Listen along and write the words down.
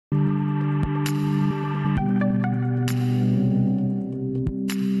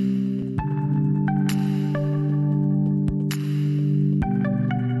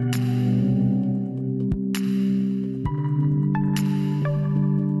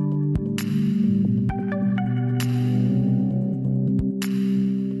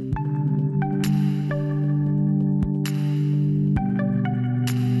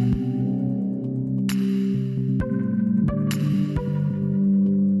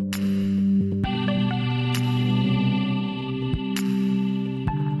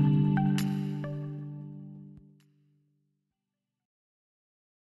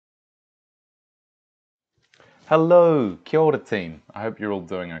Hello, kia ora team. I hope you're all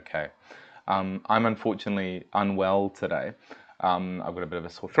doing okay. I'm unfortunately unwell today. I've got a bit of a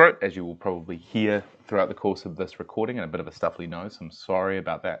sore throat, as you will probably hear throughout the course of this recording, and a bit of a stuffy nose. I'm sorry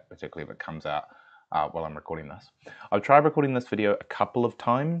about that, particularly if it comes out while I'm recording this. I've tried recording this video a couple of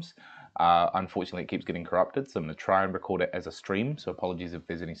times. Unfortunately, it keeps getting corrupted, so I'm going to try and record it as a stream, so apologies if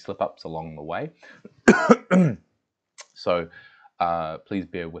there's any slip-ups along the way. So please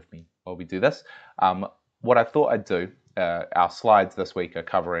bear with me while we do this. What I thought I'd do, our slides this week are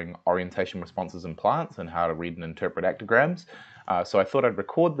covering orientation responses in plants and how to read and interpret actograms. So I thought I'd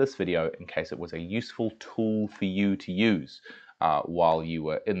record this video in case it was a useful tool for you to use while you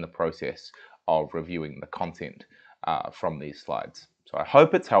were in the process of reviewing the content from these slides. So I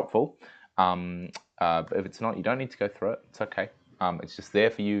hope it's helpful. But if it's not, you don't need to go through it. It's okay. It's just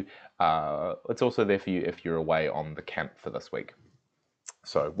there for you. It's also there for you if you're away on the camp for this week.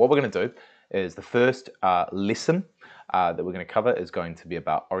 So what we're going to do is the first lesson that we're going to cover is going to be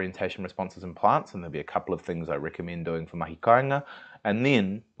about orientation responses in plants, and there'll be a couple of things I recommend doing for Mahi Kāinga, and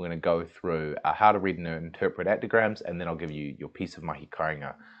then we're going to go through how to read and interpret actograms, and then I'll give you your piece of Mahi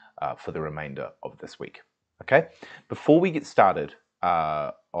Kāinga for the remainder of this week. Okay, before we get started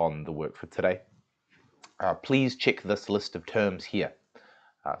on the work for today, please check this list of terms here.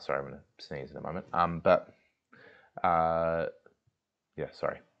 Sorry, I'm going to sneeze in a moment.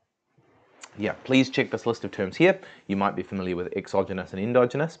 Please check this list of terms here. You might be familiar with exogenous and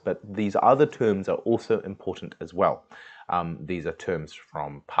endogenous, but these other terms are also important as well. These are terms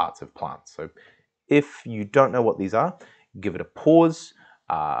from parts of plants. So if you don't know what these are, give it a pause,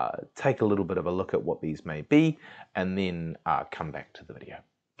 take a little bit of a look at what these may be, and then come back to the video.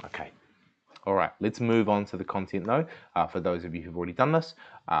 Okay. All right, let's move on to the content though, for those of you who've already done this,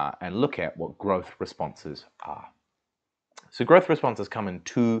 and look at what growth responses are. So growth responses come in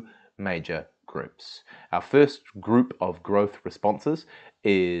two major groups. Our first group of growth responses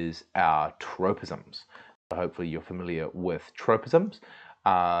is our tropisms. So hopefully you're familiar with tropisms.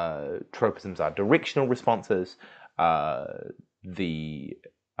 Tropisms are directional responses. The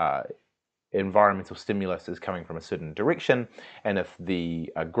environmental stimulus is coming from a certain direction, and if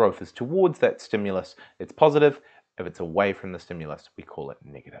the growth is towards that stimulus, it's positive. If it's away from the stimulus, we call it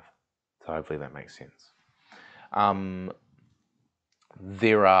negative. So hopefully that makes sense.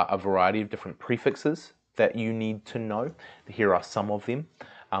 There are a variety of different prefixes that you need to know. Here are some of them.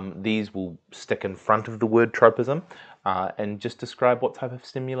 These will stick in front of the word tropism and just describe what type of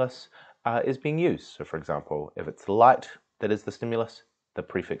stimulus is being used. So for example, if it's light that is the stimulus, the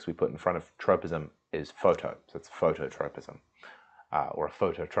prefix we put in front of tropism is photo. So it's phototropism or a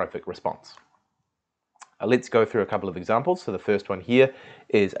phototropic response. Let's go through a couple of examples. So the first one here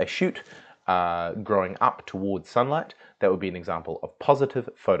is a shoot growing up towards sunlight. That would be an example of positive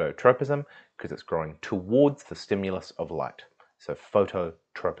phototropism because it's growing towards the stimulus of light. So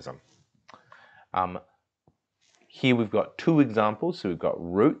phototropism. Here we've got two examples. So we've got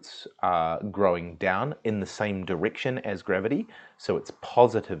roots growing down in the same direction as gravity. So it's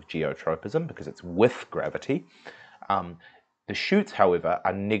positive geotropism because it's with gravity. The shoots, however,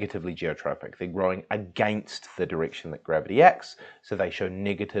 are negatively geotropic. They're growing against the direction that gravity acts, so they show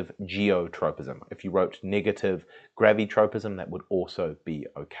negative geotropism. If you wrote negative gravitropism, that would also be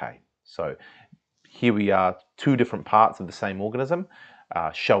okay. So here we are, two different parts of the same organism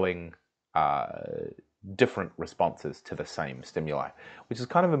showing different responses to the same stimuli, which is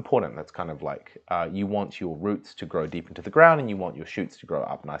kind of important. That's kind of like you want your roots to grow deep into the ground and you want your shoots to grow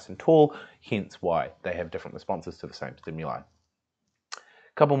up nice and tall, hence why they have different responses to the same stimuli.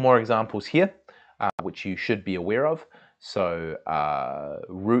 A couple more examples here, which you should be aware of. So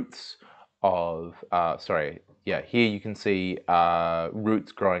roots of, here you can see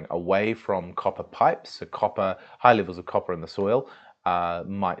roots growing away from copper pipes. So copper, high levels of copper in the soil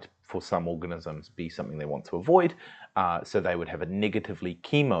might, for some organisms, be something they want to avoid. So they would have a negatively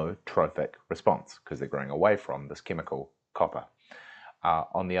chemotropic response because they're growing away from this chemical copper.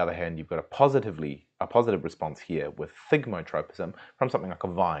 On the other hand, you've got a positive response here with thigmotropism from something like a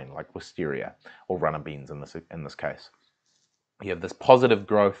vine, like wisteria or runner beans in this case. You have this positive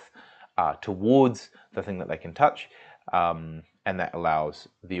growth towards the thing that they can touch, and that allows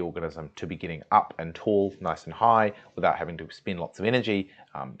the organism to be getting up and tall, nice and high, without having to spend lots of energy.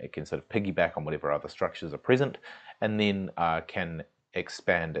 It can sort of piggyback on whatever other structures are present, and then can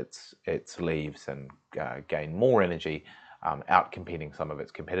expand its leaves and gain more energy, out-competing some of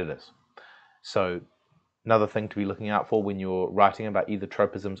its competitors. So another thing to be looking out for when you're writing about either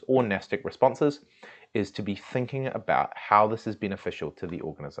tropisms or nastic responses is to be thinking about how this is beneficial to the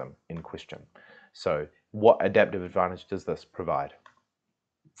organism in question. So what adaptive advantage does this provide?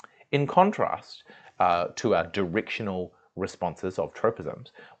 In contrast, to our directional responses of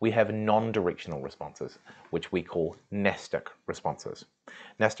tropisms, we have non-directional responses, which we call nestic responses.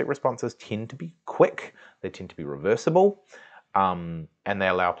 Nestic responses tend to be quick, they tend to be reversible, and they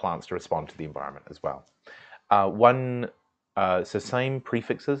allow plants to respond to the environment as well. So same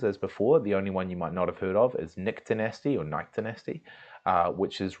prefixes as before. The only one you might not have heard of is nyctinasty or nyctinasty,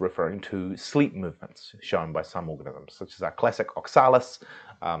 which is referring to sleep movements shown by some organisms, such as our classic oxalis,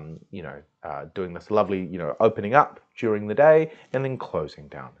 doing this lovely, opening up during the day and then closing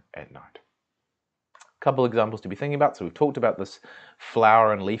down at night. A couple examples to be thinking about. So we've talked about this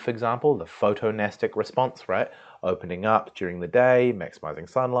flower and leaf example, the photonastic response, right? Opening up during the day, maximizing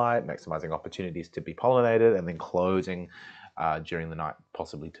sunlight, maximizing opportunities to be pollinated, and then closing during the night,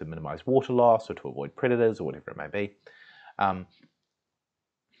 possibly to minimize water loss or to avoid predators or whatever it may be.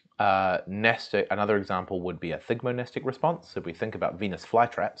 Another example would be a thigmonestic response. So if we think about Venus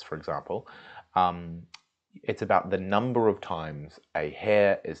flytraps, for example, it's about the number of times a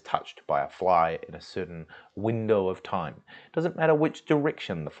hair is touched by a fly in a certain window of time. It doesn't matter which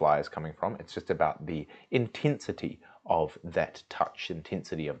direction the fly is coming from, it's just about the intensity of that touch,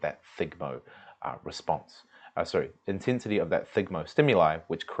 intensity of that thigmo response. Intensity of that thigmo stimuli,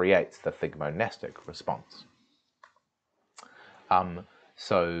 which creates the thigmonastic response.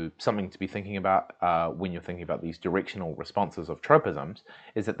 So something to be thinking about when you're thinking about these directional responses of tropisms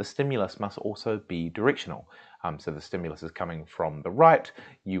is that the stimulus must also be directional. So the stimulus is coming from the right,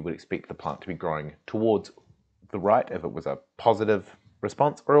 you would expect the plant to be growing towards the right if it was a positive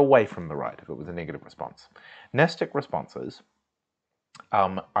response, or away from the right if it was a negative response. Nestic responses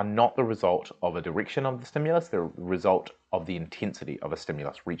are not the result of a direction of the stimulus, they're the result of the intensity of a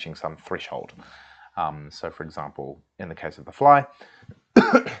stimulus reaching some threshold. So for example, in the case of the fly,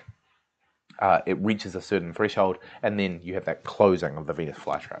 it reaches a certain threshold, and then you have that closing of the Venus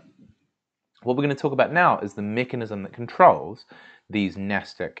flytrap. What we're going to talk about now is the mechanism that controls these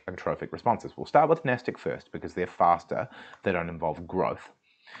nastic and trophic responses. We'll start with nastic first because they're faster, they don't involve growth.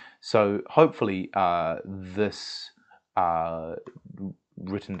 So hopefully this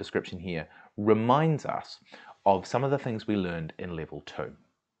written description here reminds us of some of the things we learned in level 2.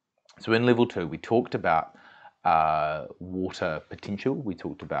 So in level 2 we talked about water potential, we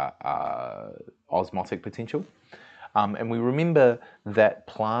talked about osmotic potential, and we remember that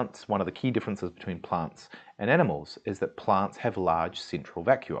plants, one of the key differences between plants and animals is that plants have large central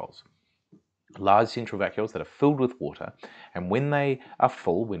vacuoles. Large central vacuoles that are filled with water, and when they are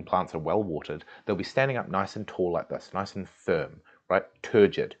full, when plants are well watered, they'll be standing up nice and tall like this, nice and firm, right?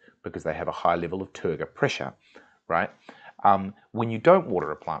 Turgid, because they have a high level of turgor pressure, right? When you don't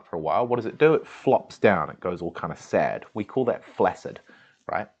water a plant for a while, what does it do? It flops down, it goes all kind of sad. We call that flaccid,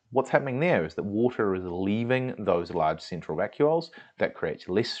 right? What's happening there is that water is leaving those large central vacuoles. That creates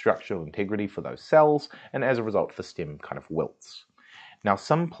less structural integrity for those cells, and as a result, the stem kind of wilts. Now,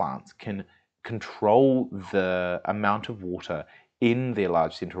 some plants can control the amount of water in their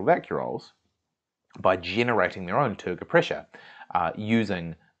large central vacuoles by generating their own turgor pressure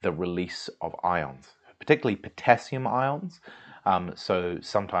using the release of ions, particularly potassium ions. So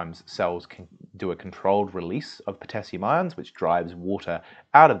sometimes cells can do a controlled release of potassium ions, which drives water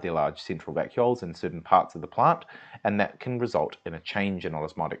out of their large central vacuoles in certain parts of the plant, and that can result in a change in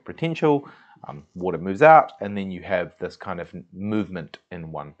osmotic potential. Water moves out, and then you have this kind of movement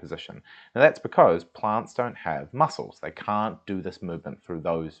in one position. Now that's because plants don't have muscles. They can't do this movement through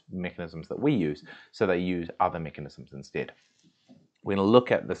those mechanisms that we use, so they use other mechanisms instead. We're going to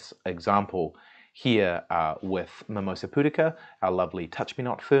look at this example here with Mimosa pudica, our lovely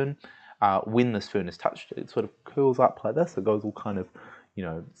touch-me-not fern. When this fern is touched, it sort of curls up like this. It goes all kind of,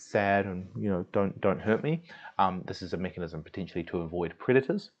 sad and, don't hurt me. This is a mechanism potentially to avoid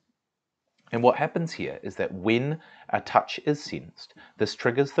predators. And what happens here is that when a touch is sensed, this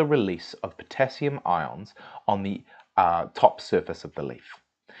triggers the release of potassium ions on the top surface of the leaf.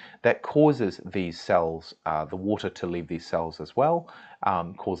 That causes these cells, the water to leave these cells as well,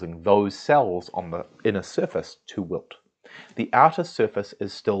 causing those cells on the inner surface to wilt. The outer surface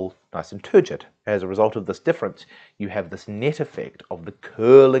is still nice and turgid. As a result of this difference, you have this net effect of the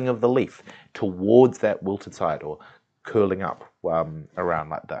curling of the leaf towards that wilted side, or curling up around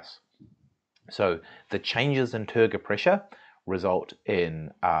like this. So the changes in turgor pressure result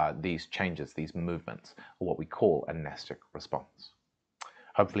in these changes, these movements, or what we call a nastic response.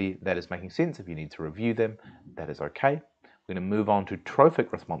 Hopefully that is making sense. If you need to review them, that is okay. We're going to move on to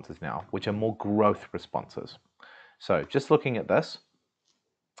trophic responses now, which are more growth responses. So just looking at this,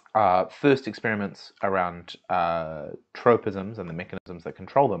 first experiments around tropisms and the mechanisms that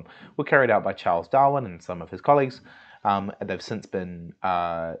control them were carried out by Charles Darwin and some of his colleagues They've since been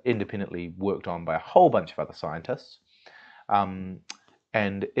independently worked on by a whole bunch of other scientists. And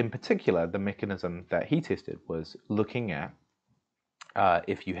in particular, the mechanism that he tested was looking at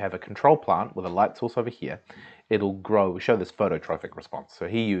if you have a control plant with a light source over here, it'll show this phototrophic response. So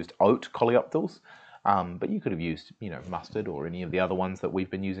he used oat coleoptiles, but you could have used, mustard or any of the other ones that we've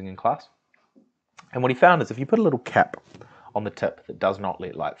been using in class. And what he found is if you put a little cap on the tip that does not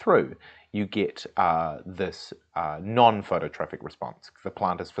let light through, you get this non-phototrophic response. The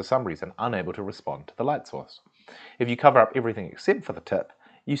plant is for some reason unable to respond to the light source. If you cover up everything except for the tip,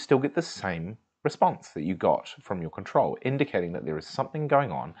 you still get the same response that you got from your control, indicating that there is something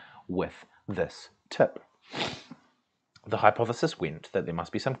going on with this tip. The hypothesis went that there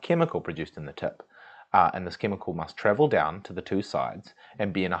must be some chemical produced in the tip, and this chemical must travel down to the two sides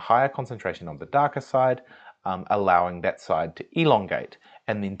and be in a higher concentration on the darker side, allowing that side to elongate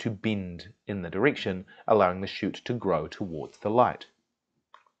and then to bend in the direction, allowing the shoot to grow towards the light.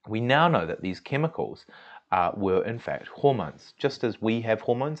 We now know that these chemicals were in fact hormones. Just as we have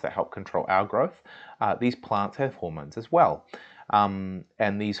hormones that help control our growth, these plants have hormones as well. And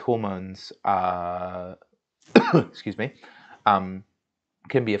these hormones, excuse me,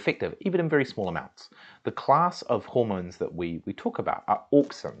 can be effective even in very small amounts. The class of hormones that we talk about are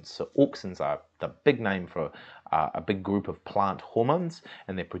auxins. So auxins are the big name for a big group of plant hormones,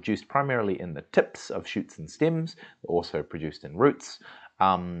 and they're produced primarily in the tips of shoots and stems. They're also produced in roots.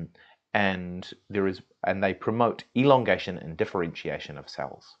 And they promote elongation and differentiation of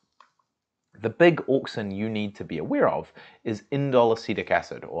cells. The big auxin you need to be aware of is indole acetic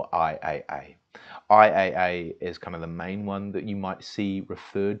acid, or IAA. IAA is kind of the main one that you might see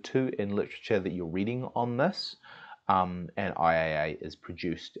referred to in literature that you're reading on this, and IAA is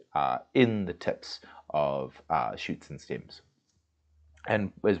produced in the tips of shoots and stems,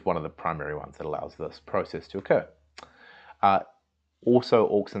 and is one of the primary ones that allows this process to occur. Also,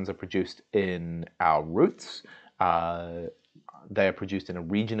 auxins are produced in our roots. They are produced in a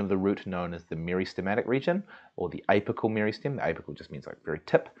region of the root known as the meristematic region, or the apical meristem. The apical just means like very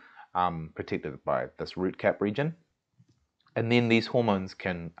tip, protected by this root cap region. And then these hormones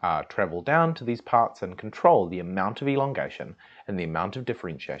can travel down to these parts and control the amount of elongation and the amount of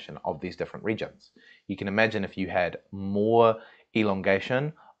differentiation of these different regions. You can imagine if you had more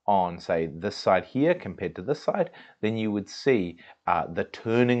elongation on, say, this side here compared to this side, then you would see the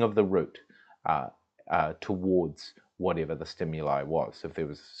turning of the root towards whatever the stimuli was. So if there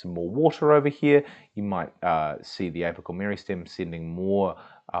was some more water over here, you might see the apical meristem sending more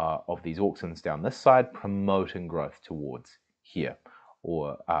of these auxins down this side, promoting growth towards here,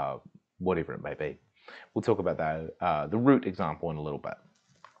 or whatever it may be. We'll talk about the root example in a little bit.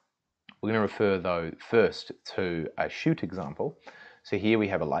 We're going to refer, though, first to a shoot example. So here we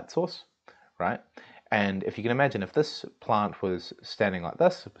have a light source, right? And if you can imagine, if this plant was standing like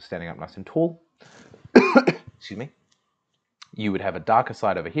this, standing up nice and tall, excuse me, you would have a darker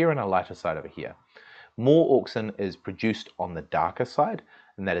side over here and a lighter side over here. More auxin is produced on the darker side,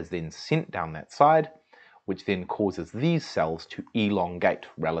 and that is then sent down that side, which then causes these cells to elongate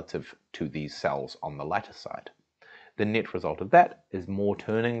relative to these cells on the lighter side. The net result of that is more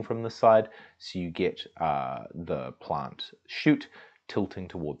turning from the side, so you get the plant shoot tilting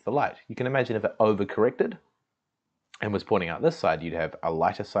towards the light. You can imagine if it overcorrected and was pointing out this side, you'd have a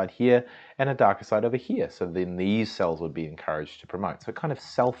lighter side here and a darker side over here. So then these cells would be encouraged to promote. So it kind of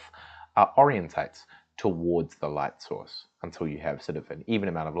self-orientates towards the light source until you have sort of an even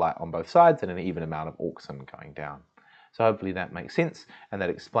amount of light on both sides and an even amount of auxin going down. So hopefully that makes sense, and that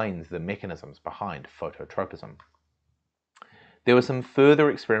explains the mechanisms behind phototropism. There were some further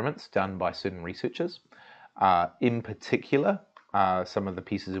experiments done by certain researchers. In particular, some of the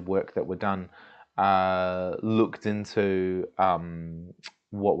pieces of work that were done looked into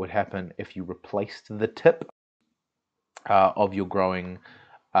what would happen if you replaced the tip of your growing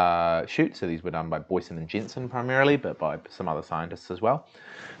shoot. So these were done by Boyson and Jensen primarily, but by some other scientists as well.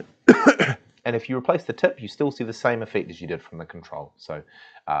 And if you replace the tip, you still see the same effect as you did from the control. So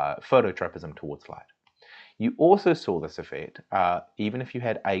phototropism towards light. You also saw this effect even if you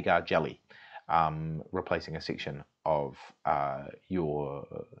had agar jelly replacing a section of your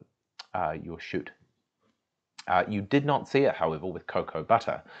shoot. You did not see it, however, with cocoa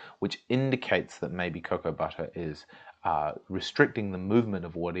butter, which indicates that maybe cocoa butter is restricting the movement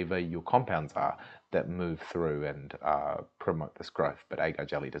of whatever your compounds are that move through and promote this growth, but agar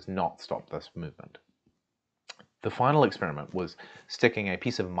jelly does not stop this movement. The final experiment was sticking a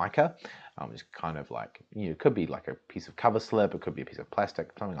piece of mica, which kind of like, it could be like a piece of cover slip, it could be a piece of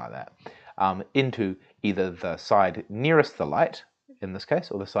plastic, something like that, into either the side nearest the light, in this case,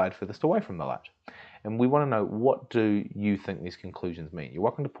 or the side furthest away from the light. And we want to know, what do you think these conclusions mean? You're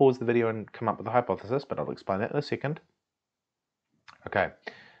welcome to pause the video and come up with a hypothesis, but I'll explain that in a second. Okay,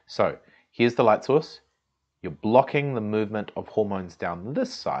 so here's the light source. You're blocking the movement of hormones down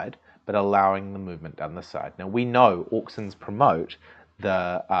this side, but allowing the movement down this side. Now we know auxins promote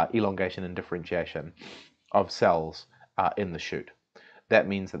the elongation and differentiation of cells in the shoot. That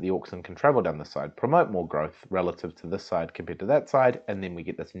means that the auxin can travel down this side, promote more growth relative to this side compared to that side, and then we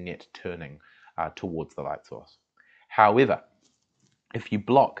get this net turning towards the light source. However, if you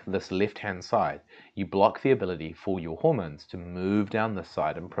block this left-hand side, you block the ability for your hormones to move down this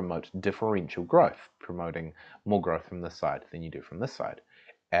side and promote differential growth, promoting more growth from this side than you do from this side.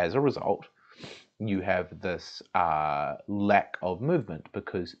 As a result, you have this lack of movement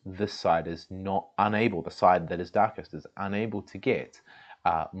because this side is unable, the side that is darkest is unable to get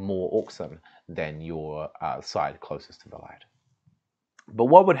more auxin than your side closest to the light. But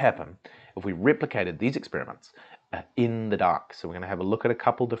what would happen if we replicated these experiments in the dark? So we're going to have a look at a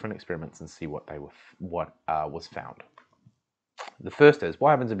couple different experiments and see what was found. The first is,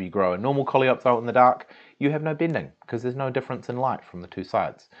 what happens if you grow a normal coleoptile out in the dark? You have no bending because there's no difference in light from the two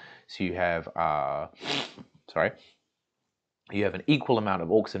sides. So you have, you have an equal amount of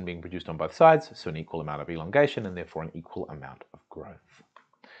auxin being produced on both sides, so an equal amount of elongation and therefore an equal amount of growth.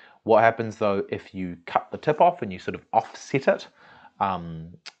 What happens though if you cut the tip off and you sort of offset it?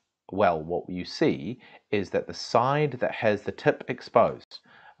 Well, what you see is that the side that has the tip exposed,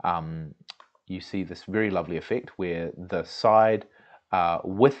 you see this very lovely effect where the side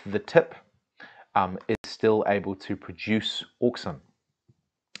with the tip is still able to produce auxin.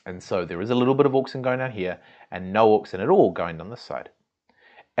 And so there is a little bit of auxin going down here and no auxin at all going down this side.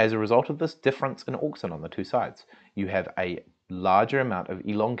 As a result of this difference in auxin on the two sides, you have a larger amount of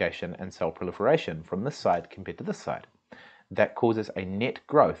elongation and cell proliferation from this side compared to this side. That causes a net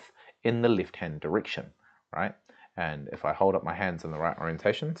growth in the left-hand direction, right? And if I hold up my hands in the right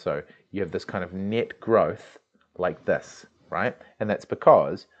orientation, so you have this kind of net growth like this, right? And that's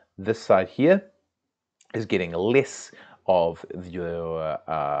because this side here is getting less of your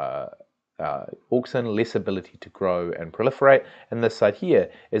auxin, less ability to grow and proliferate, and this side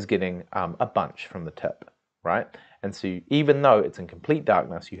here is getting a bunch from the tip, right? And so even though it's in complete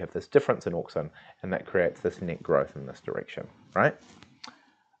darkness, you have this difference in auxin, and that creates this net growth in this direction, right?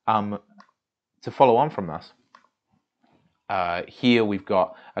 To follow on from this, here we've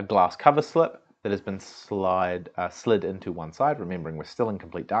got a glass cover slip that has been slid into one side, remembering we're still in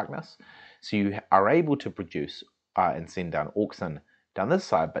complete darkness. So you are able to produce and send down auxin down this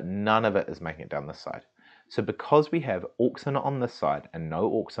side, but none of it is making it down this side. So because we have auxin on this side and no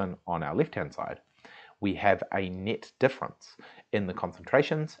auxin on our left-hand side, we have a net difference in the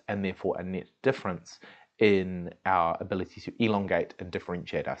concentrations and therefore a net difference in our ability to elongate and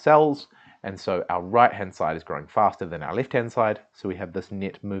differentiate our cells. And so our right-hand side is growing faster than our left-hand side. So we have this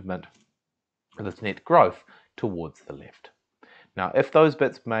net movement, this net growth towards the left. Now, if those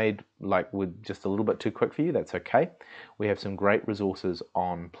bits were just a little bit too quick for you, that's okay. We have some great resources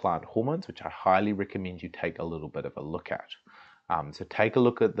on plant hormones, which I highly recommend you take a little bit of a look at. So take a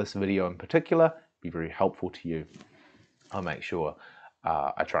look at this video in particular, be very helpful to you. I'll make sure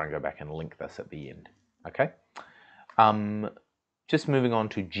I try and go back and link this at the end, okay? Just moving on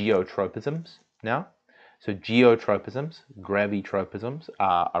to geotropisms now. So geotropisms, gravitropisms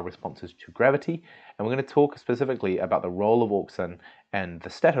are responses to gravity, and we're going to talk specifically about the role of auxin and the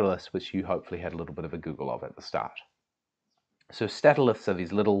statoliths, which you hopefully had a little bit of a Google of at the start. So statoliths are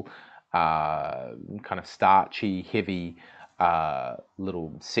these little kind of starchy, heavy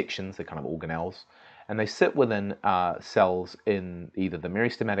little sections, they're kind of organelles, and they sit within cells in either the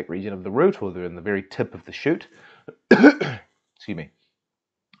meristematic region of the root or they're in the very tip of the shoot. Excuse me.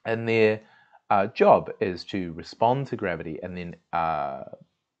 And their job is to respond to gravity, and then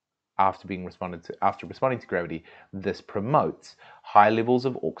after responding to gravity, this promotes high levels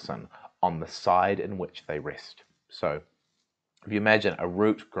of auxin on the side in which they rest. So if you imagine a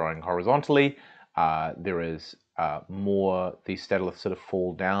root growing horizontally, there is these statoliths sort of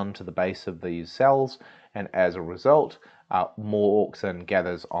fall down to the base of these cells, and as a result, more auxin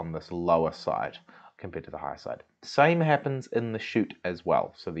gathers on this lower side compared to the higher side. Same happens in the shoot as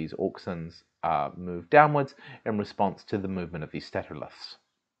well. So these auxins move downwards in response to the movement of these statoliths.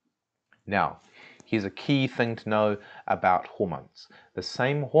 Now, here's a key thing to know about hormones. The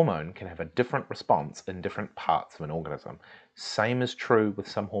same hormone can have a different response in different parts of an organism. Same is true with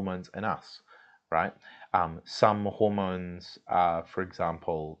some hormones in us, right? Some hormones, for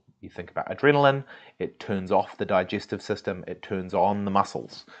example, you think about adrenaline, it turns off the digestive system, it turns on the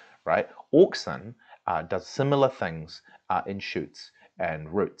muscles, right? Auxin does similar things in shoots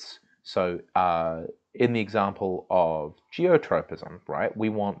and roots. So in the example of geotropism, right, we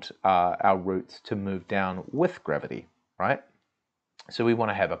want our roots to move down with gravity, right? So we want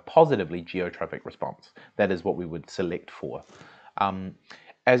to have a positively geotropic response. That is what we would select for.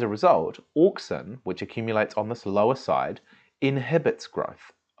 As a result, auxin, which accumulates on this lower side, inhibits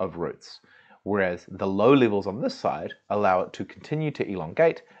growth of roots, whereas the low levels on this side allow it to continue to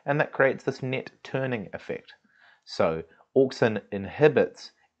elongate, and that creates this net turning effect. So auxin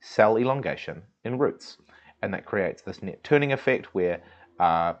inhibits cell elongation in roots, and that creates this net turning effect where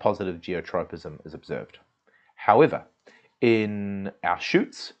positive geotropism is observed. However, in our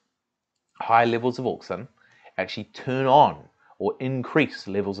shoots, high levels of auxin actually turn on or increase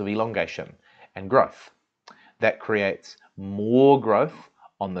levels of elongation and growth. That creates more growth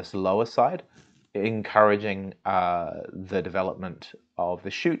on this lower side, encouraging the development of the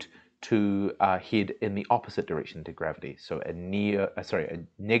shoot to head in the opposite direction to gravity, so a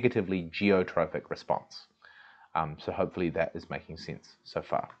negatively geotropic response. So hopefully that is making sense so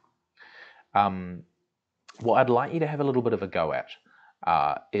far. What I'd like you to have a little bit of a go at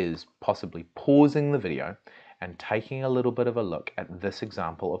is possibly pausing the video and taking a little bit of a look at this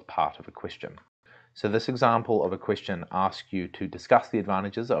example of part of a question. So this example of a question asks you to discuss the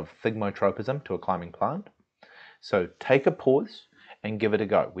advantages of thigmotropism to a climbing plant. So take a pause and give it a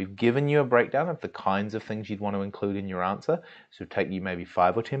go. We've given you a breakdown of the kinds of things you'd want to include in your answer. So take you maybe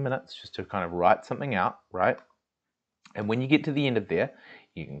 5 or 10 minutes just to kind of write something out, right? And when you get to the end of there,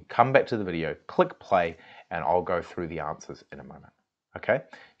 you can come back to the video, click play, and I'll go through the answers in a moment. Okay?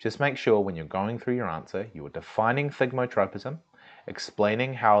 Just make sure when you're going through your answer, you're defining thigmotropism,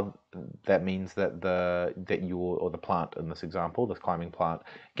 explaining how that means that the plant in this example, this climbing plant,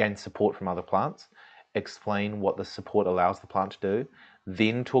 gains support from other plants, explain what the support allows the plant to do,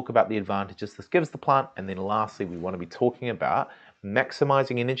 then talk about the advantages this gives the plant, and then lastly, we want to be talking about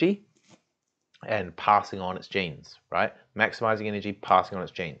maximizing energy and passing on its genes, right? Maximizing energy, passing on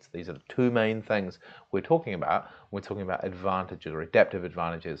its genes. These are the two main things we're talking about. We're talking about advantages or adaptive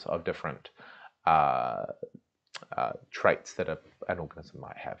advantages of different traits that an organism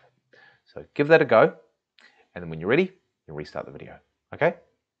might have. So give that a go, and then when you're ready, you restart the video, okay?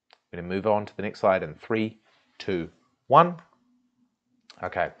 I'm going to move on to the next slide in 3, 2, 1.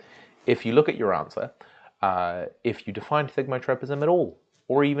 Okay, if you look at your answer, if you defined thigmotropism at all,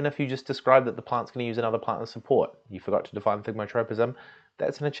 or even if you just described that the plant's going to use another plant as support, you forgot to define thigmotropism,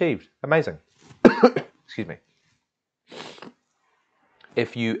 that's an achieved. Amazing. Excuse me.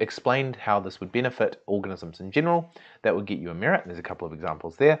 If you explained how this would benefit organisms in general, that would get you a merit. There's a couple of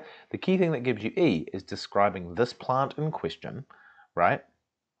examples there. The key thing that gives you E is describing this plant in question, right?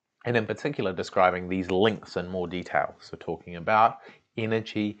 And in particular, describing these links in more detail. So talking about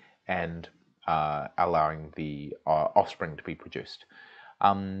energy and allowing the offspring to be produced.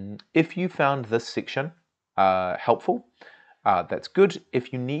 If you found this section helpful, that's good.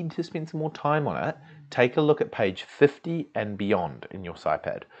 If you need to spend some more time on it, take a look at page 50 and beyond in your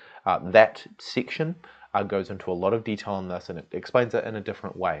SciPad. That section goes into a lot of detail on this, and it explains it in a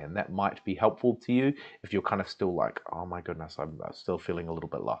different way, and that might be helpful to you if you're kind of still like, oh my goodness, I'm still feeling a little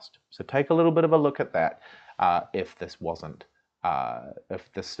bit lost. So take a little bit of a look at that if this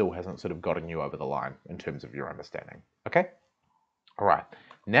still hasn't sort of gotten you over the line in terms of your understanding. Okay? All right,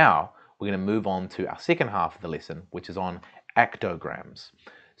 now we're going to move on to our second half of the lesson, which is on actograms.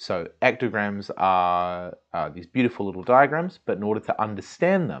 So actograms are these beautiful little diagrams, but in order to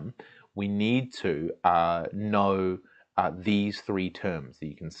understand them, we need to know these three terms that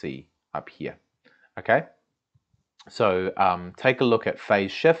you can see up here. Okay, so take a look at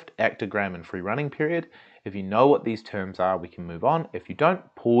phase shift, actogram, and free running period. If you know what these terms are, we can move on. If you don't,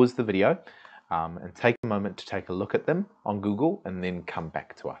 pause the video and take a moment to take a look at them on Google and then come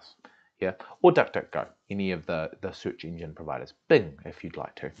back to us. Yeah, or DuckDuckGo, any of the search engine providers. Bing, if you'd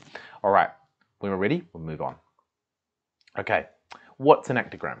like to. All right, when we're ready, we'll move on. Okay, what's an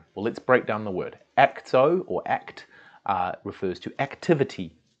actogram? Well, let's break down the word. Acto, or act, refers to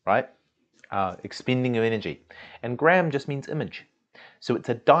activity, right? Expending of energy. And gram just means image. So it's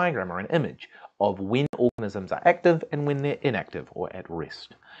a diagram or an image of when organisms are active and when they're inactive or at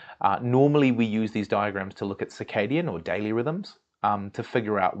rest. Normally we use these diagrams to look at circadian or daily rhythms to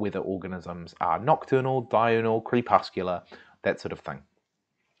figure out whether organisms are nocturnal, diurnal, crepuscular, that sort of thing.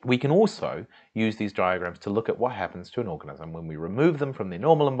 We can also use these diagrams to look at what happens to an organism when we remove them from their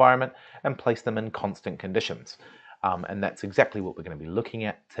normal environment and place them in constant conditions. And that's exactly what we're going to be looking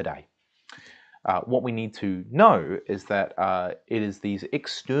at today. What we need to know is that it is these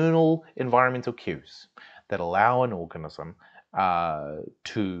external environmental cues that allow an organism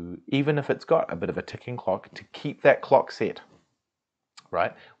to, even if it's got a bit of a ticking clock, to keep that clock set.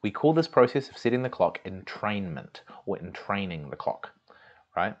 right? We call this process of setting the clock entrainment, or entraining the clock,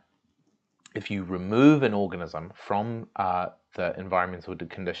 right? If you remove an organism from the environmental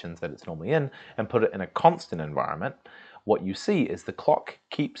conditions that it's normally in and put it in a constant environment, what you see is the clock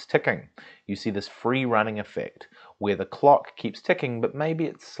keeps ticking. You see this free running effect where the clock keeps ticking, but maybe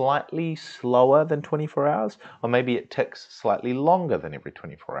it's slightly slower than 24 hours, or maybe it ticks slightly longer than every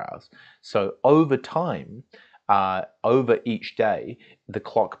 24 hours. So over time, over each day, the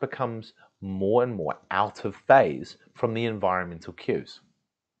clock becomes more and more out of phase from the environmental cues.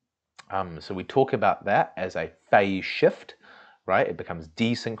 So we talk about that as a phase shift, right? It becomes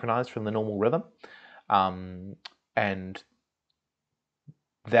desynchronized from the normal rhythm. And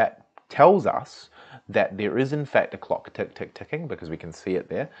that tells us that there is in fact a clock ticking, because we can see it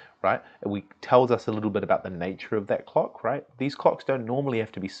there, right? It tells us a little bit about the nature of that clock, right? These clocks don't normally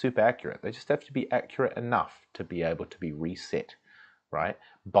have to be super accurate. They just have to be accurate enough to be able to be reset, right,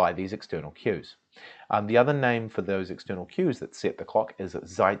 by these external cues. The other name for those external cues that set the clock is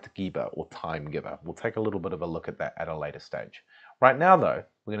Zeitgeber, or time giver. We'll take a little bit of a look at that at a later stage. Right now, though,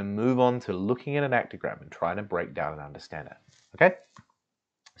 we're going to move on to looking at an actogram and trying to break down and understand it. Okay?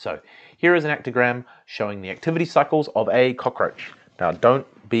 So here is an actogram showing the activity cycles of a cockroach. Now, don't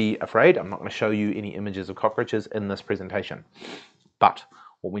be afraid. I'm not going to show you any images of cockroaches in this presentation. But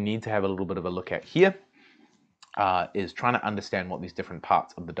what we need to have a little bit of a look at here is trying to understand what these different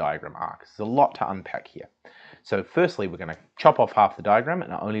parts of the diagram are, because there's a lot to unpack here. So firstly, we're going to chop off half the diagram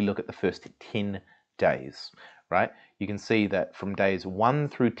and only look at the first 10 days, right? You can see that from days 1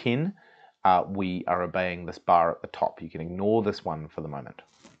 through 10, we are obeying this bar at the top. You can ignore this one for the moment.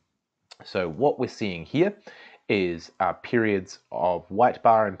 So what we're seeing here is periods of white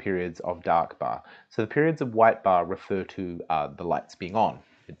bar and periods of dark bar. So the periods of white bar refer to the lights being on,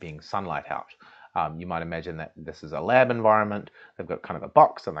 it being sunlight out. You might imagine that this is a lab environment. They've got kind of a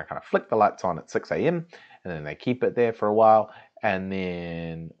box and they kind of flick the lights on at 6 a.m. and then they keep it there for a while, and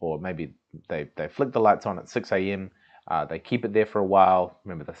then, or maybe they flick the lights on at 6 a.m. They keep it there for a while.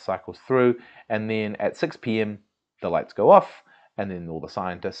 Remember, the cycle's through, and then at 6 p.m. the lights go off, and then all the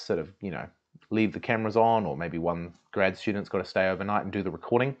scientists sort of, leave the cameras on, or maybe one grad student's got to stay overnight and do the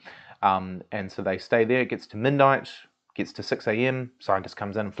recording. And so they stay there. It gets to midnight, gets to 6 a.m. Scientist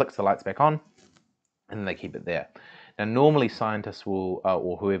comes in and flicks the lights back on, and they keep it there. Now, normally scientists will,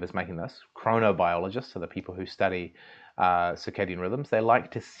 or whoever's making this, chronobiologists, so the people who study circadian rhythms, they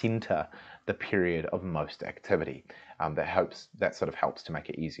like to center the period of most activity. That sort of helps to make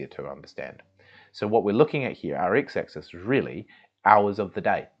it easier to understand. So what we're looking at here, our x-axis, is really hours of the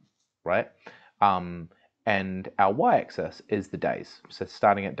day, right? And our y-axis is the days. So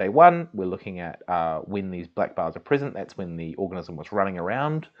starting at day 1, we're looking at when these black bars are present. That's when the organism was running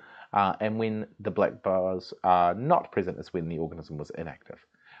around. And when the black bars are not present is when the organism was inactive.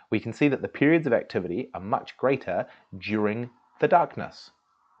 We can see that the periods of activity are much greater during the darkness.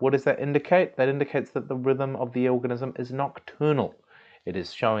 What does that indicate? That indicates that the rhythm of the organism is nocturnal. It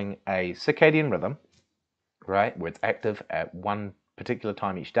is showing a circadian rhythm, right, where it's active at one particular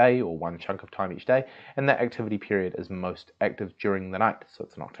time each day, or one chunk of time each day, and that activity period is most active during the night, so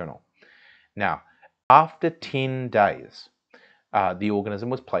it's nocturnal. Now, after 10 days, the organism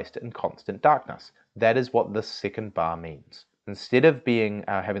was placed in constant darkness. That is what this second bar means. Instead of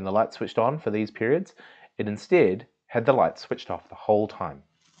having the light switched on for these periods, it instead had the light switched off the whole time.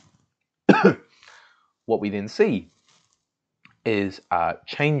 What we then see is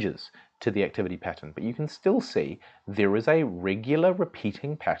changes to the activity pattern, but you can still see there is a regular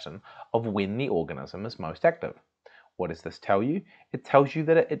repeating pattern of when the organism is most active. What does this tell you? It tells you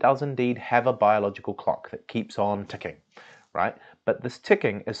that it does indeed have a biological clock that keeps on ticking, right? But this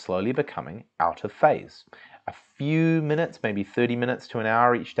ticking is slowly becoming out of phase. A few minutes, maybe 30 minutes to an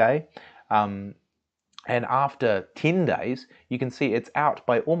hour each day, and after 10 days, you can see it's out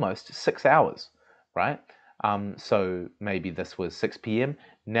by almost 6 hours, right? So maybe this was 6 p.m.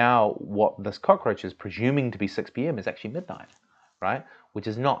 Now what this cockroach is presuming to be 6 p.m. is actually midnight, right? Which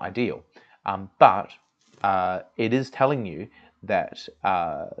is not ideal. But it is telling you that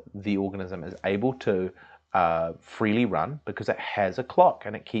the organism is able to freely run because it has a clock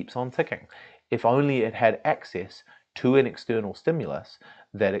and it keeps on ticking. If only it had access to an external stimulus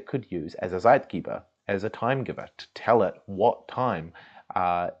that it could use as a Zeitgeber, as a time giver, to tell it what time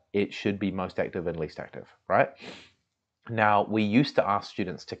it should be most active and least active, right? Now, we used to ask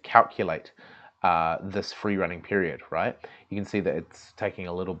students to calculate this free running period, right? You can see that it's taking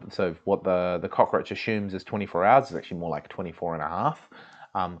a little bit, so what the cockroach assumes is 24 hours is actually more like 24 and a half.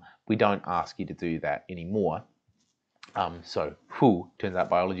 We don't ask you to do that anymore. Turns out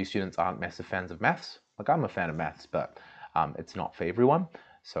biology students aren't massive fans of maths. Like, I'm a fan of maths, but It's not for everyone,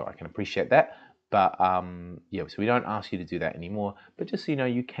 so I can appreciate that. But yeah, so we don't ask you to do that anymore, but just so you know,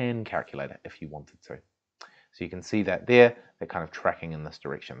 you can calculate it if you wanted to. So you can see that there, they're kind of tracking in this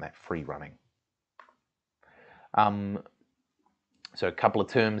direction, that free running. So a couple of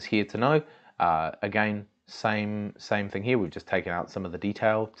terms here to know. Again, same thing here. We've just taken out some of the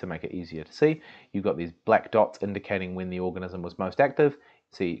detail to make it easier to see. You've got these black dots indicating when the organism was most active.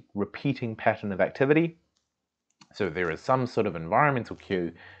 See, repeating pattern of activity. So there is some sort of environmental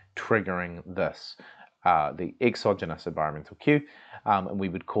cue triggering this, the exogenous environmental cue, and we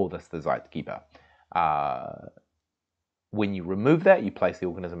would call this the Zeitgeber. When you remove that, you place the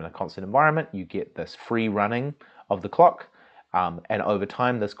organism in a constant environment, you get this free running of the clock, and over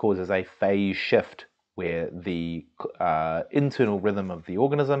time this causes a phase shift where the internal rhythm of the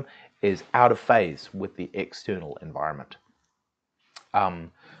organism is out of phase with the external environment.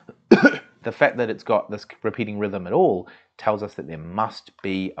 The fact that it's got this repeating rhythm at all tells us that there must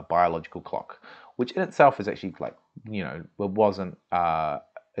be a biological clock, which in itself is actually, like, you know, it wasn't,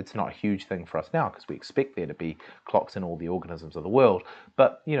 it's not a huge thing for us now because we expect there to be clocks in all the organisms of the world.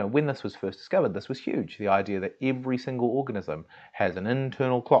 But, you know, when this was first discovered, this was huge. The idea that every single organism has an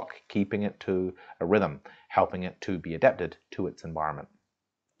internal clock keeping it to a rhythm, helping it to be adapted to its environment.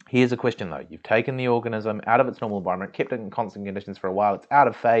 Here's a question though. You've taken the organism out of its normal environment, kept it in constant conditions for a while, it's out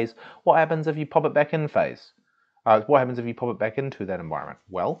of phase. What happens if you pop it back in phase? What happens if you pop it back into that environment?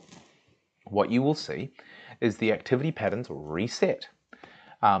 Well, what you will see is the activity patterns reset.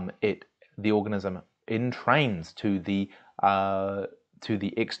 The organism entrains to the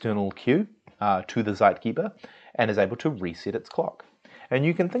external cue, to the Zeitgeber, and is able to reset its clock. And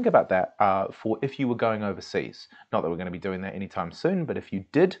you can think about that for if you were going overseas. Not that we're going to be doing that anytime soon, but if you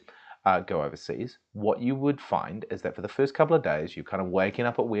did go overseas, what you would find is that for the first couple of days, you're kind of waking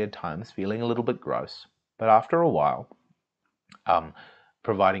up at weird times, feeling a little bit gross. But after a while,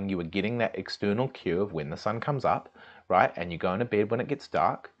 providing you are getting that external cue of when the sun comes up, right, and you go into bed when it gets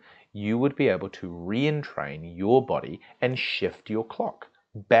dark, you would be able to re-entrain your body and shift your clock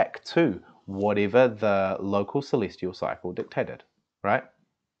back to whatever the local celestial cycle dictated. Right?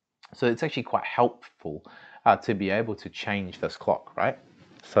 So it's actually quite helpful to be able to change this clock, right?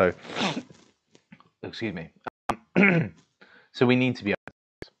 So, excuse me. So we need to be able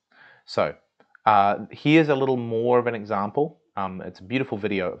to. So here's a little more of an example. It's a beautiful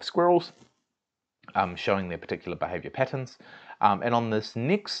video of squirrels showing their particular behavior patterns. And on this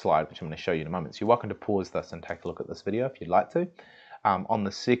next slide, which I'm going to show you in a moment, so you're welcome to pause this and take a look at this video if you'd like to. On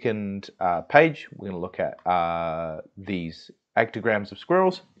the second page, we're going to look at these actograms of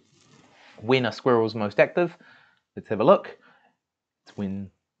squirrels. When are squirrels most active? Let's have a look. It's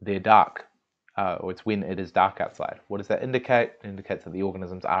when they're dark, or it's when it is dark outside. What does that indicate? It indicates that the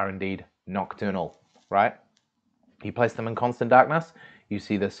organisms are indeed nocturnal, right? You place them in constant darkness, you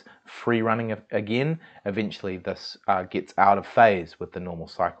see this free running again. Eventually this gets out of phase with the normal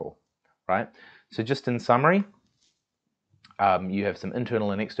cycle, right? So just in summary, you have some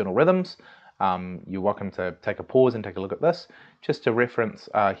internal and external rhythms. You're welcome to take a pause and take a look at this. Just to reference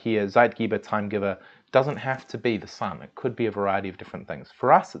here, Zeitgeber, Timegiver, doesn't have to be the sun. It could be a variety of different things.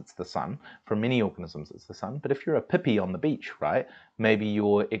 For us, it's the sun. For many organisms, it's the sun. But if you're a pippy on the beach, right, maybe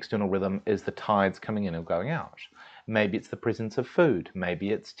your external rhythm is the tides coming in and going out. Maybe it's the presence of food.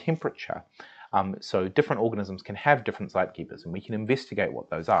 Maybe it's temperature. So different organisms can have different Zeitgebers, and we can investigate what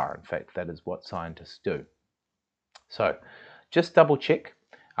those are. In fact, that is what scientists do. So just double check.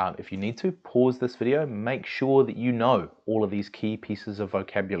 If you need to, pause this video, make sure that you know all of these key pieces of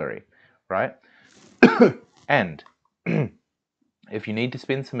vocabulary, right? And if you need to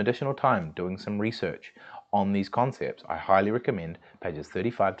spend some additional time doing some research on these concepts, I highly recommend pages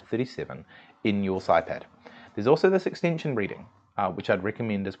 35 to 37 in your SciPad. There's also this extension reading, which I'd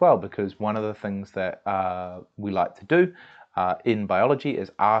recommend as well, because one of the things that we like to do in biology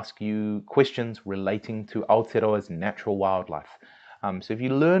is ask you questions relating to Aotearoa's natural wildlife. So if you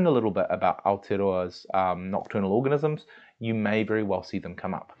learn a little bit about Aotearoa's nocturnal organisms, you may very well see them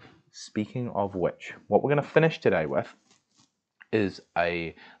come up. Speaking of which, what we're going to finish today with is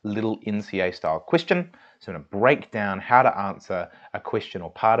a little NCEA style question. So I'm going to break down how to answer a question or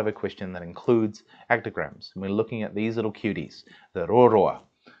part of a question that includes actograms. And we're looking at these little cuties, the roroa,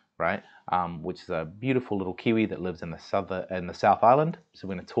 right? Which is a beautiful little kiwi that lives in the South Island. So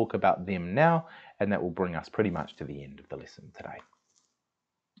we're going to talk about them now, and that will bring us pretty much to the end of the lesson today.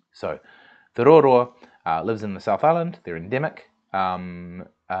 So the roroa lives in the South Island. They're endemic.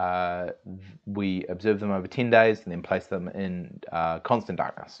 We observe them over 10 days and then place them in constant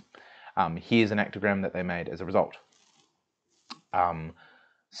darkness. Here's an actogram that they made as a result.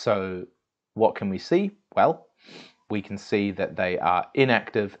 So what can we see? Well, we can see that they are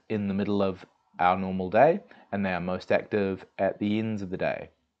inactive in the middle of our normal day, and they are most active at the ends of the day.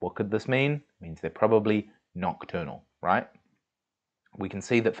 What could this mean? It means they're probably nocturnal, right? We can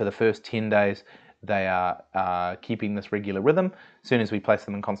see that for the first 10 days, they are keeping this regular rhythm. As soon as we place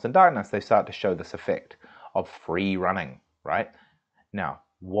them in constant darkness, they start to show this effect of free running, right? Now,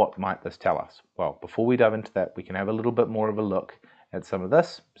 what might this tell us? Well, before we dive into that, we can have a little bit more of a look at some of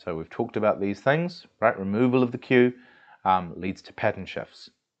this. So we've talked about these things, right? Removal of the cue leads to pattern shifts,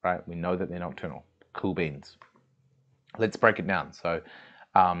 right? We know that they're nocturnal. Cool beans. Let's break it down. So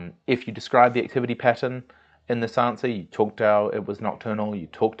if you describe the activity pattern in this answer, you talked how it was nocturnal, you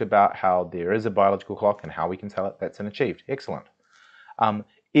talked about how there is a biological clock and how we can tell it, that's an achieved. Excellent.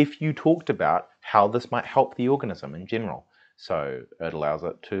 If you talked about how this might help the organism in general, so it allows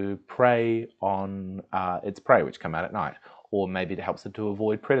it to prey on its prey, which come out at night, or maybe it helps it to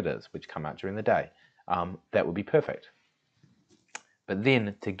avoid predators, which come out during the day, that would be perfect. But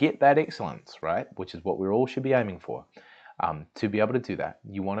then to get that excellence, right, which is what we all should be aiming for, to be able to do that,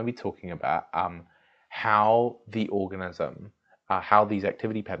 you want to be talking about how the organism, how these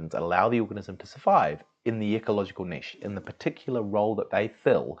activity patterns allow the organism to survive in the ecological niche, in the particular role that they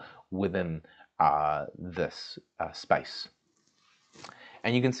fill within this space.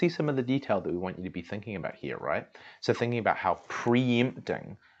 And you can see some of the detail that we want you to be thinking about here, right? So thinking about how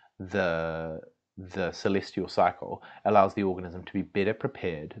preempting the celestial cycle allows the organism to be better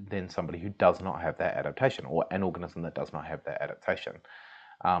prepared than somebody who does not have that adaptation, or an organism that does not have that adaptation.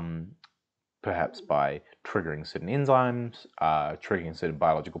 Perhaps by triggering certain enzymes, triggering certain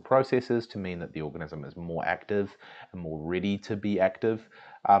biological processes to mean that the organism is more active and more ready to be active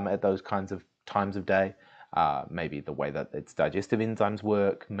at those kinds of times of day. Maybe the way that its digestive enzymes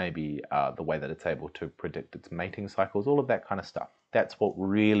work, maybe the way that it's able to predict its mating cycles, all of that kind of stuff. That's what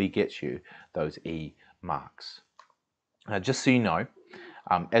really gets you those E marks. Just so you know,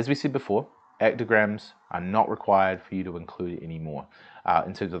 as we said before, actograms are not required for you to include anymore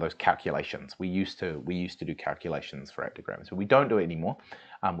in terms of those calculations. We used to do calculations for actograms, but we don't do it anymore,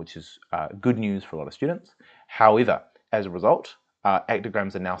 which is good news for a lot of students. However, as a result,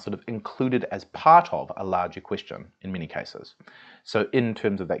 actograms are now sort of included as part of a larger question in many cases. So in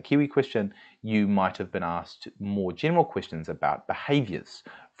terms of that Kiwi question, you might have been asked more general questions about behaviors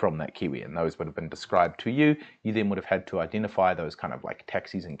from that Kiwi, and those would have been described to you. You then would have had to identify those kind of like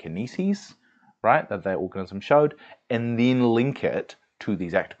taxis and kineses, right, that the organism showed, and then link it to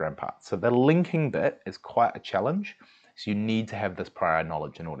these actogram parts. So the linking bit is quite a challenge. So you need to have this prior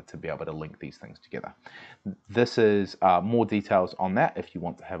knowledge in order to be able to link these things together. This is more details on that if you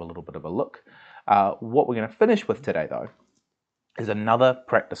want to have a little bit of a look. What we're going to finish with today, though, is another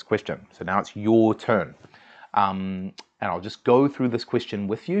practice question. So now it's your turn. And I'll just go through this question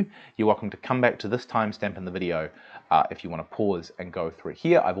with you. You're welcome to come back to this timestamp in the video if you want to pause and go through it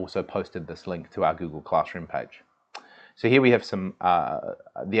here. I've also posted this link to our Google Classroom page. So here we have some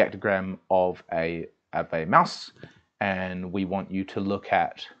the actogram of a mouse, and we want you to look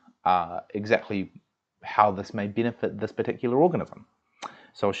at exactly how this may benefit this particular organism.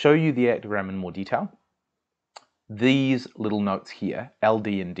 So I'll show you the actogram in more detail. These little notes here, LD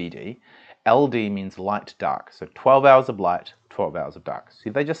and DD. LD means light dark, so 12 hours of light, 12 hours of dark.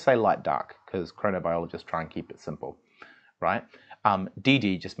 See, they just say light dark because chronobiologists try and keep it simple, right?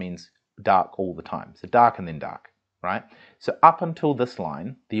 DD just means dark all the time, so dark and then dark, right? So up until this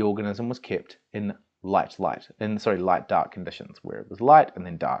line, the organism was kept in light dark conditions, where it was light and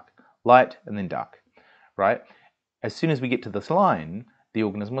then dark, light and then dark, right? As soon as we get to this line, the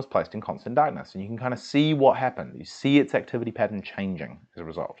organism was placed in constant darkness, and you can kind of see what happened. You see its activity pattern changing as a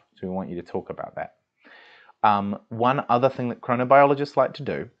result. So we want you to talk about that. One other thing that chronobiologists like to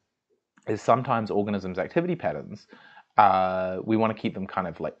do is sometimes organisms' activity patterns, we want to keep them kind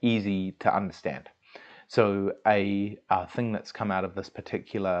of like easy to understand. So a thing that's come out of this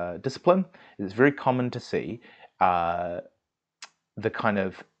particular discipline is it's very common to see the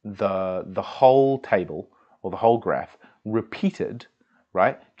whole table or the whole graph repeated,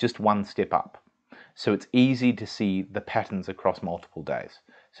 right, just one step up. So it's easy to see the patterns across multiple days.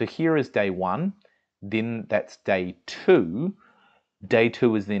 So here is day 1, then that's day 2. Day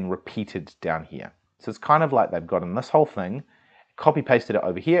 2 is then repeated down here. So it's kind of like they've gotten this whole thing, copy-pasted it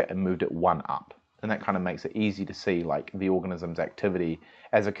over here and moved it 1 up. And that kind of makes it easy to see like the organism's activity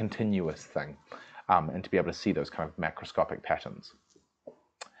as a continuous thing, and to be able to see those kind of macroscopic patterns.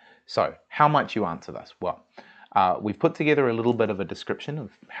 So how might you answer this? Well, we've put together a little bit of a description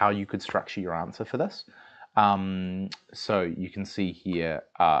of how you could structure your answer for this. So you can see here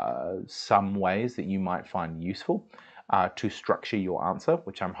some ways that you might find useful to structure your answer,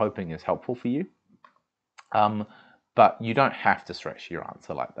 which I'm hoping is helpful for you. But you don't have to stretch your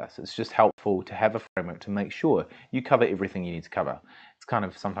answer like this. It's just helpful to have a framework to make sure you cover everything you need to cover. It's kind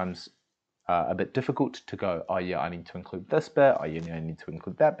of sometimes a bit difficult to go, oh yeah, I need to include this bit, oh yeah, I need to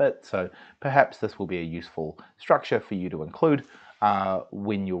include that bit. So perhaps this will be a useful structure for you to include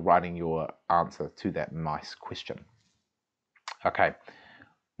when you're writing your answer to that nice question. Okay,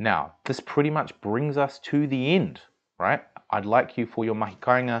 now this pretty much brings us to the end, right? I'd like you for your Mahi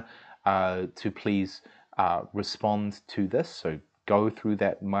Kāinga to please respond to this. So go through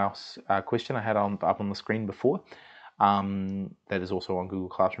that mouse question I had up on the screen before. That is also on Google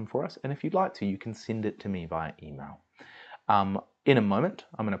Classroom for us. And if you'd like to, you can send it to me via email. In a moment,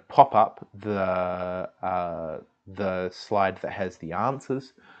 I'm going to pop up the slide that has the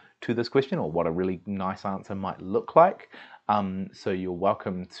answers to this question, or what a really nice answer might look like. So you're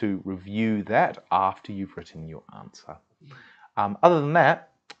welcome to review that after you've written your answer. Other than that,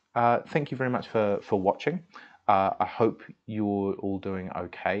 thank you very much for watching. I hope you're all doing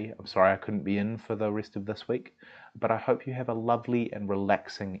okay. I'm sorry I couldn't be in for the rest of this week, but I hope you have a lovely and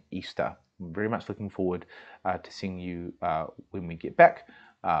relaxing Easter. I'm very much looking forward to seeing you when we get back,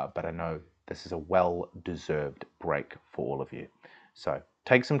 but I know this is a well-deserved break for all of you. So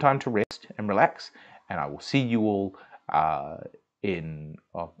take some time to rest and relax, and I will see you all after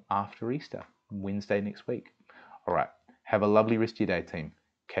Easter, Wednesday next week. All right, have a lovely rest of your day, team.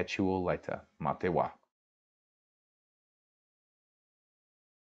 Catch you all later. Mā te wā.